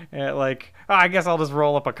 Like, oh, I guess I'll just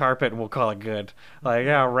roll up a carpet and we'll call it good. Like,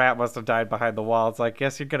 a rat must have died behind the wall. It's like,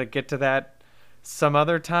 guess you're gonna get to that some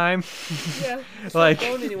other time. yeah, it's like- not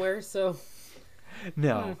going anywhere. So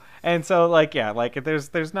No. And so, like, yeah, like,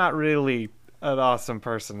 there's not really an awesome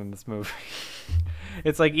person in this movie.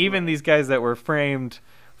 It's like, even these guys that were framed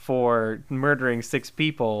for murdering 6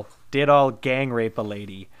 people did all gang rape a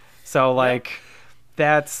lady. So, like,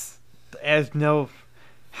 that's as no.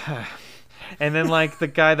 And then, like, the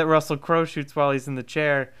guy that Russell Crowe shoots while he's in the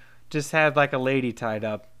chair just had like a lady tied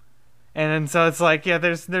up. And then so it's like, yeah,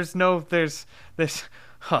 there's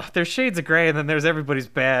shades of gray, and then there's everybody's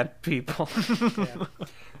bad people. yeah.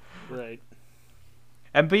 Right.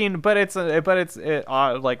 But it's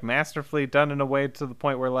like masterfully done in a way to the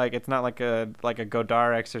point where like it's not like a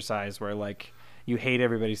Godard exercise where like you hate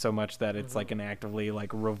everybody so much that it's like an actively like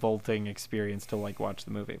revolting experience to like watch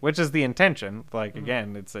the movie, which is the intention. Like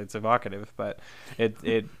again, it's evocative, but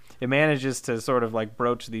it it manages to sort of like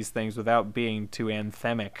broach these things without being too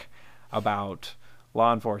anthemic about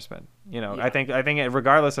law enforcement. Yeah. I think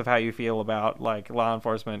regardless of how you feel about like law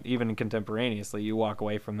enforcement, even contemporaneously, you walk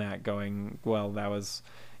away from that going, well, that was,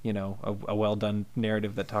 a well done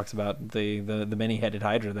narrative that talks about the many-headed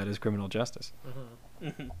hydra that is criminal justice.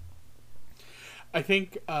 I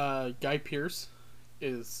think Guy Pearce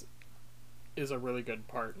is a really good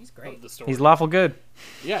part of the story. He's lawful good.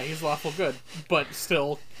 Yeah, he's lawful good, but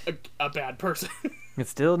still a bad person. It's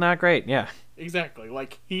still not great. Yeah. Exactly.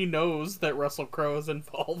 Like, he knows that Russell Crowe is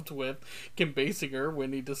involved with Kim Basinger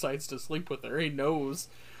when he decides to sleep with her. He knows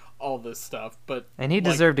all this stuff, but and he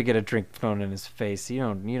deserved to get a drink thrown in his face. You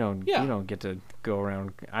don't get to go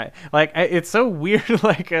around. It's so weird.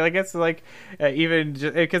 Like, I guess even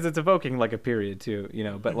because it's evoking like a period too.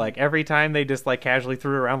 But like every time they just like casually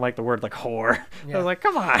threw around like the word like whore. Yeah. I was like,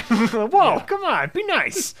 come on, whoa, come on, be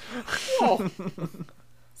nice. Whoa.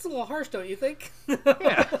 It's a little harsh, don't you think?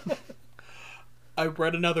 Yeah. I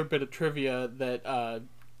read another bit of trivia that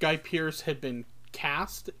Guy Pearce had been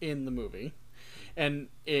cast in the movie, and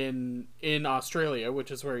in Australia,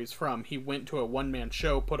 which is where he's from, he went to a one-man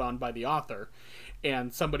show put on by the author,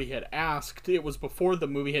 and somebody had asked, it was before the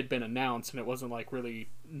movie had been announced, and it wasn't like really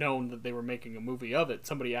known that they were making a movie of it.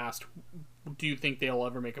 Somebody asked, do you think they'll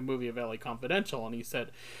ever make a movie of LA Confidential? And he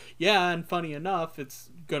said, yeah, and funny enough, it's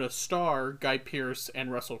gonna star Guy Pearce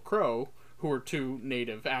and Russell Crowe, who are two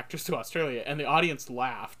native actors to Australia, and the audience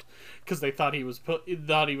laughed because they thought he was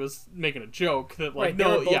making a joke that like, right, they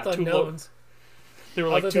were both unknowns. They were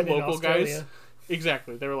like two local guys.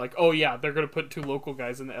 Exactly. They were like, oh yeah, they're going to put two local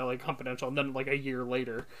guys in the LA Confidential. And then like a year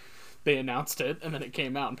later, they announced it, and then it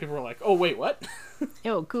came out, and people were like, oh wait, what?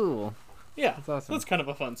 Oh, cool. Yeah, that's awesome. That's kind of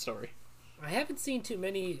a fun story. I haven't seen too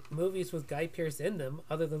many movies with Guy Pearce in them,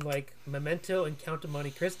 other than like Memento and Count of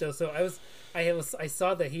Monte Cristo. So I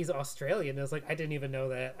saw that he's Australian. I was like, I didn't even know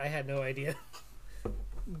that. I had no idea.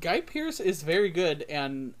 Guy Pearce is very good,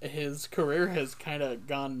 and his career has kind of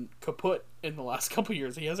gone kaput in the last couple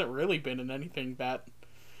years. He hasn't really been in anything that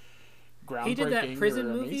groundbreaking. He did that prison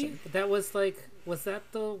or movie. amazing. That was like, was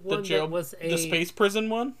that the one that was the space prison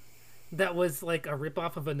one? That was like a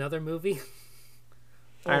ripoff of another movie.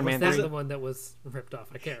 Iron Man 3. Was that 3? the one that was ripped off?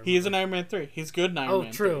 I can't remember. He is in Iron Man 3. He's good in Iron Man 3.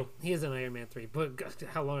 Oh, true. He is in Iron Man 3. But God,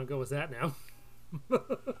 how long ago was that now?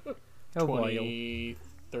 Oh, boy.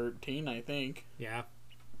 2013, I think. Yeah.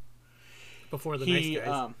 Before the Nice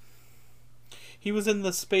Guys. He was in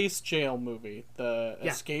the space jail movie, the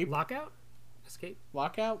Escape. Lockout? Escape?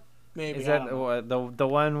 Lockout? Maybe. Is that the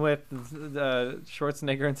one with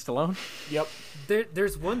Schwarzenegger and Stallone? Yep.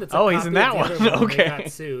 There's one that's he's in that one. Okay. They got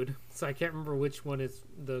sued, so I can't remember which one is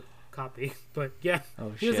the copy. But yeah,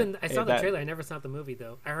 oh, he was in. I saw the trailer. I never saw the movie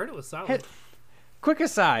though. I heard it was solid. Quick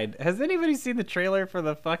aside: has anybody seen the trailer for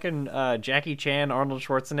the fucking Jackie Chan Arnold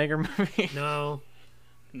Schwarzenegger movie? No.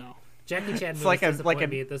 Jackie Chan movies disappoint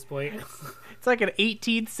me at this point. It's like an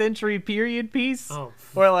 18th century period piece, oh,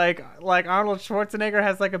 where like Arnold Schwarzenegger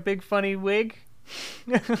has like a big funny wig.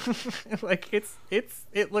 Like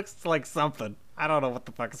it looks like something. I don't know what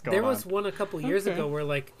the fuck is going on. There was one a couple years ago where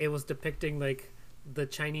like it was depicting like the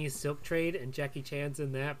Chinese silk trade, and Jackie Chan's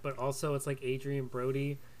in that, but also it's like Adrian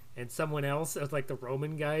Brody and someone else. It was like the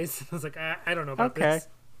Roman guys. I was like, I don't know about this.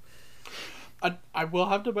 I will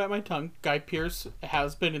have to bite my tongue. Guy Pearce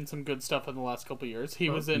has been in some good stuff in the last couple years. He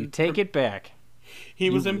was in... Take it back.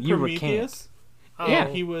 He was in Prometheus. Yeah.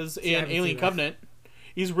 He was in Alien Covenant.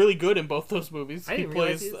 He's really good in both those movies. I didn't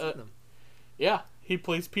realize he was in them. Yeah, he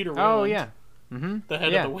plays Peter Wayland. Oh, yeah. Mm-hmm. The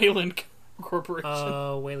head of the Wayland Corporation.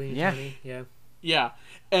 Oh, Wayland County. Yeah. Yeah.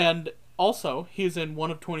 And also, he's in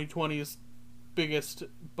one of 2020's biggest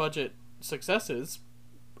budget successes,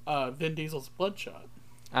 Vin Diesel's Bloodshot.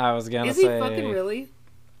 I was gonna say. Is he fucking really?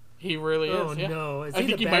 He really is. Oh yeah. no! Is I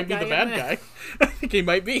think he might be the bad guy. I think he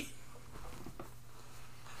might be.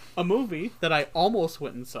 A movie that I almost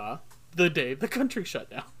went and saw the day the country shut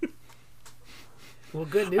down. Well,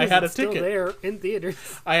 good news. I had it's a ticket still there in theaters.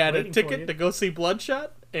 I had a ticket to go see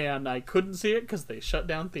Bloodshot, and I couldn't see it because they shut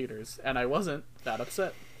down theaters, and I wasn't that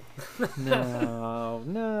upset.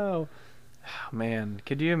 No. Oh, man,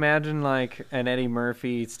 could you imagine like an Eddie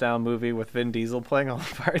Murphy style movie with Vin Diesel playing all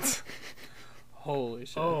the parts? Holy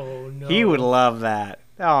shit! Oh no, he would love that.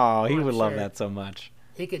 Oh, he would love sure. that so much.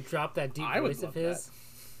 He could drop that deep voice of his.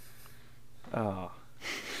 That. Oh,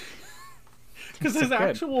 because his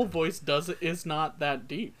actual voice is not that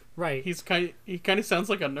deep. Right. He kind of sounds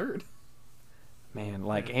like a nerd. Man,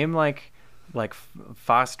 like him, like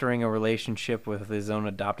fostering a relationship with his own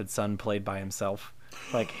adopted son, played by himself.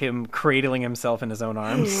 Like him cradling himself in his own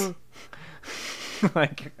arms.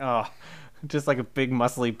 Like, oh, Just like a big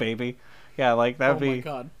muscly baby. Yeah, like that would Oh my be.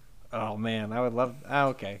 god. Oh man, I would love. Oh,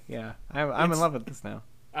 okay, yeah, I'm in love with this now.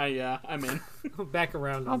 I'm in. Back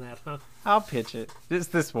around on that, huh? I'll pitch it.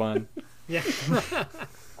 This one. Yeah.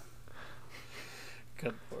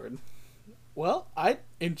 Good lord. Well, I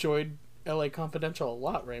enjoyed LA Confidential a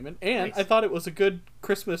lot, Raymond, and Nice. I thought it was a good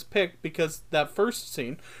Christmas pick because that first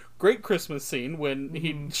scene, great Christmas scene when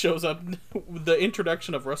he shows up, the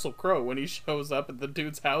introduction of Russell Crowe when he shows up at the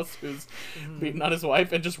dude's house who's beating on his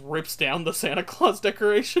wife and just rips down the Santa Claus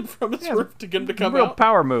decoration from his roof to get him to come Real out.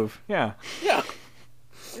 power move. Yeah. Yeah.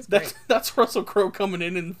 It's great. That's Russell Crowe coming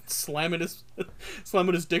in and slamming his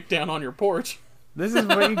dick down on your porch. This is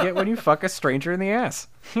what you get when you fuck a stranger in the ass.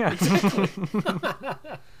 Yeah.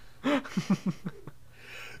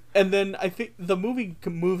 And then I think the movie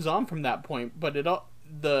moves on from that point, but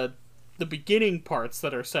the beginning parts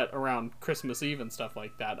that are set around Christmas Eve and stuff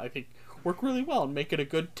like that, I think work really well and make it a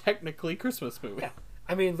good technically Christmas movie. Yeah.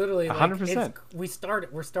 I mean, literally, like, 100%.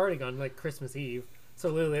 We're starting on like Christmas Eve, so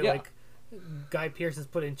literally, Yeah. like, Guy Pearce is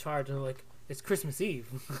put in charge, and they're like, it's Christmas Eve.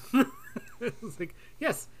 It's like,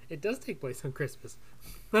 yes, it does take place on Christmas.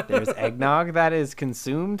 There's eggnog that is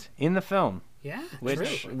consumed in the film, Yeah,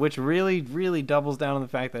 which really doubles down on the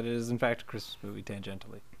fact that it is in fact a Christmas movie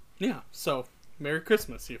tangentially. Yeah, so Merry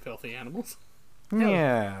Christmas, you filthy animals.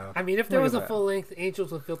 Yeah. I mean, if there Look was at a that. full-length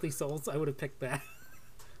Angels with Filthy Souls, I would have picked that.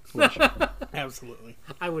 Absolutely.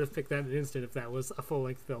 I would have picked that in an instant if that was a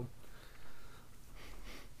full-length film.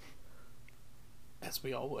 As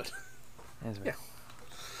we all would. That's right. Yeah.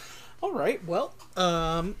 All right, well,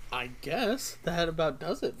 I guess that about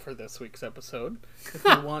does it for this week's episode. If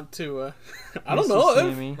you want to, I don't Mr. know.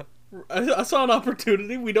 Sammy. I saw an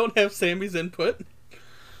opportunity. We don't have Sammy's input.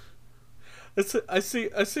 I see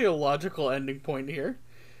a logical ending point here.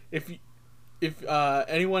 If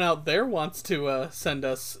anyone out there wants to send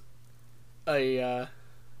us a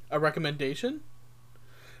recommendation,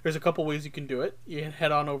 there's a couple ways you can do it. You can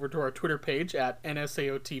head on over to our Twitter page at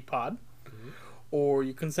NSAOTpod. Or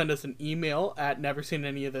you can send us an email at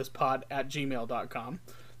neverseenanyofThisPod@gmail.com.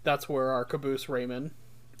 That's where our caboose Raymond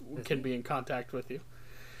can be in contact with you.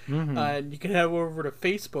 And you can head over to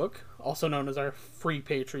Facebook, also known as our free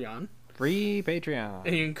Patreon. Free Patreon.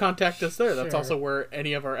 And you can contact us there. That's Sure. also where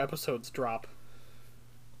any of our episodes drop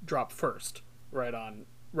first. Right on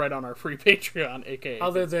our free Patreon, aka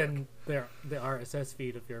Other Facebook. than the RSS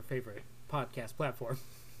feed of your favorite podcast platform.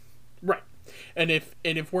 Right. And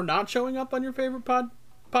if we're not showing up on your favorite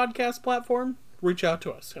podcast platform, reach out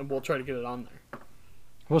to us and we'll try to get it on there.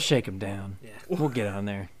 We'll shake him down. Yeah. We'll get on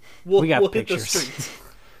there. We'll We got hit the pictures. streets.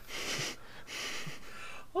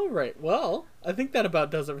 All right. Well, I think that about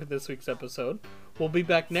does it for this week's episode. We'll be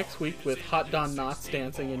back next week with Hot Don Knotts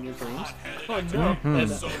dancing in your dreams. Oh no! And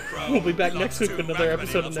we'll be back next week with another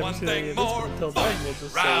episode of Never Seen Any of This. But until then, we'll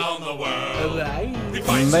just say Round the world. bye. He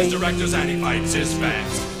fights Bye. his directors and he fights his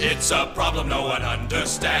fans. It's a problem no one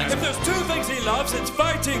understands. If there's two things he loves, it's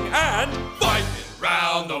fighting and Fighting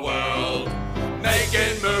round the world.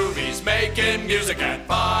 Making movies, making music, and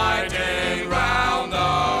fighting round